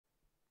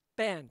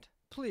Band,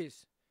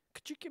 please,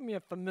 could you give me a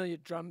familiar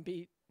drum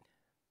beat?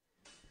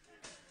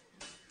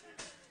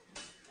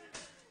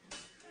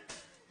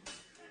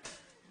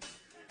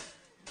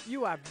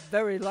 You are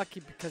very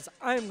lucky because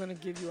I am going to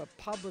give you a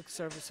public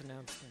service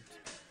announcement.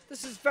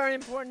 This is very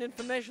important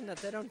information that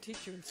they don't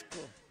teach you in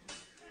school.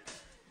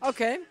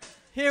 Okay,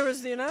 here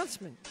is the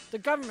announcement. The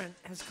government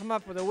has come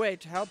up with a way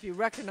to help you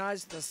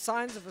recognize the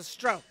signs of a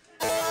stroke.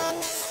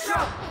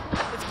 Stroke!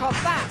 It's called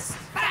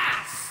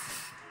F.A.S.T.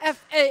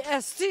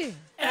 F.A.S.T.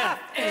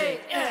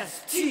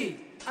 F.A.S.T.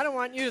 I don't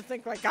want you to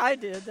think like I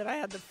did, that I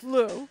had the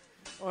flu,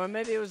 or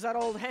maybe it was that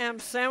old ham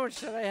sandwich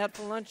that I had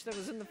for lunch that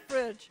was in the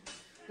fridge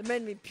that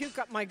made me puke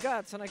up my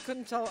guts and I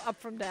couldn't tell up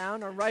from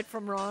down or right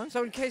from wrong.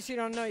 So in case you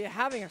don't know you're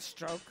having a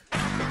stroke,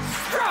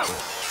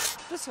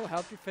 this will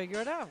help you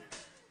figure it out.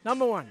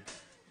 Number 1,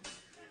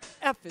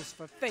 F is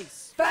for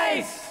face.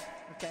 Face!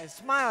 Okay,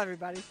 smile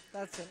everybody,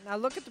 that's it. Now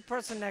look at the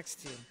person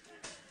next to you.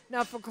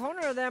 Now if a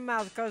corner of their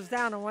mouth goes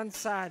down on one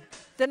side,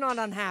 they're not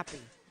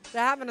unhappy.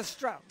 They're having a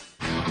stroke.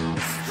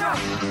 Stroke!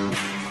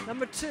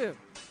 Number 2,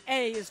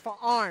 A is for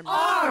arms.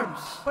 Arms!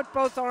 Put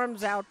both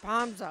arms out,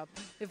 palms up.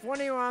 If one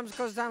of your arms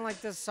goes down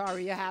like this,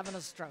 sorry, you're having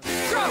a stroke.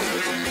 Stroke!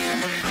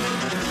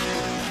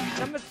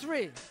 Number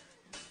 3,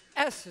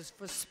 S is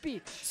for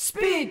speech.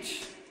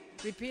 Speech!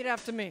 Repeat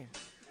after me.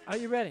 Are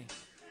you ready?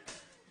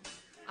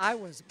 I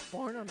was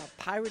born on a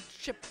pirate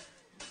ship.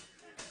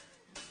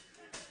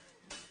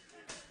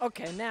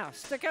 Okay, now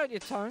stick out your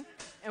tongue,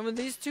 and with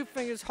these 2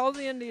 fingers, hold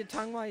the end of your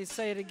tongue while you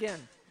say it again.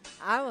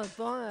 I was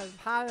born on a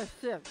pirate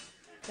ship.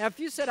 Now, if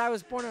you said I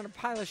was born on a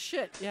pile of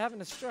shit, you're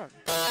having a stroke.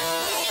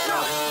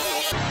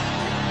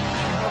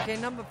 Okay,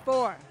 number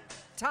 4,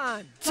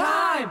 time.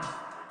 Time!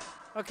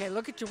 Okay,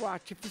 look at your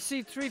watch. If you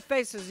see 3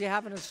 faces, you're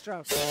having a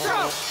stroke.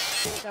 Stroke!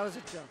 That was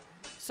a joke.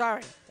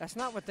 Sorry, that's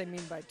not what they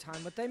mean by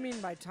time. What they mean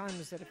by time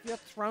is that if you're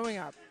throwing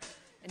up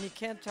and you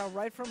can't tell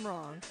right from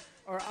wrong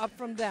or up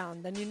from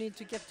down, then you need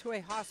to get to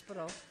a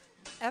hospital.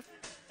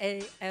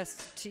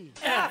 F.A.S.T.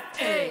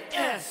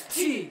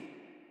 F.A.S.T.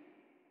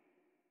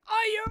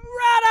 Are you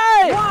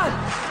ready? 1,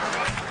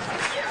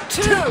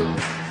 2,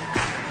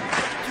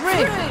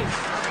 3.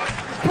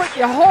 Put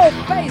your whole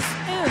face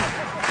in.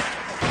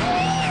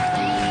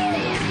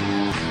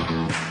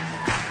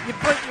 You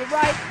put your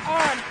right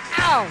arm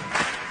out.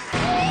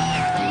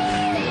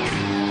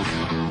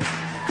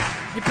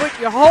 You put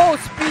your whole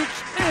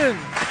speech in.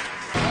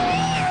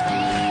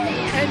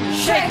 And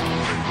shake,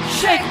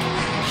 shake,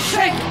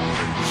 shake,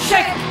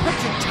 shake. Put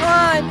your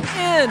time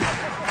in.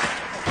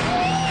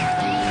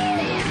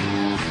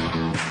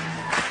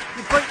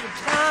 You put your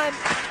time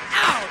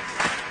out.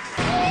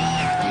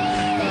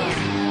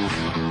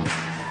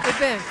 Hey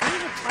Ben, can you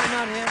have time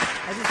out here?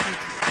 I just need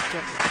to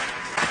get it.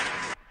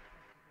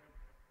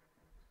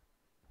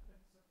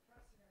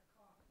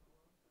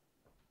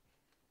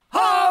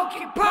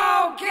 Hokey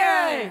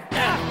pokey!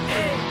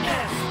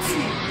 F.A.S.T.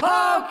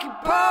 Hokey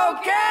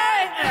pokey!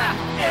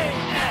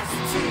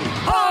 F.A.S.T.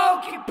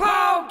 Hokey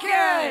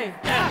pokey!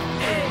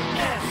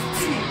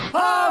 F.A.S.T.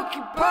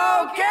 Hokey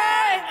pokey!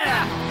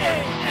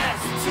 F.A.S.T.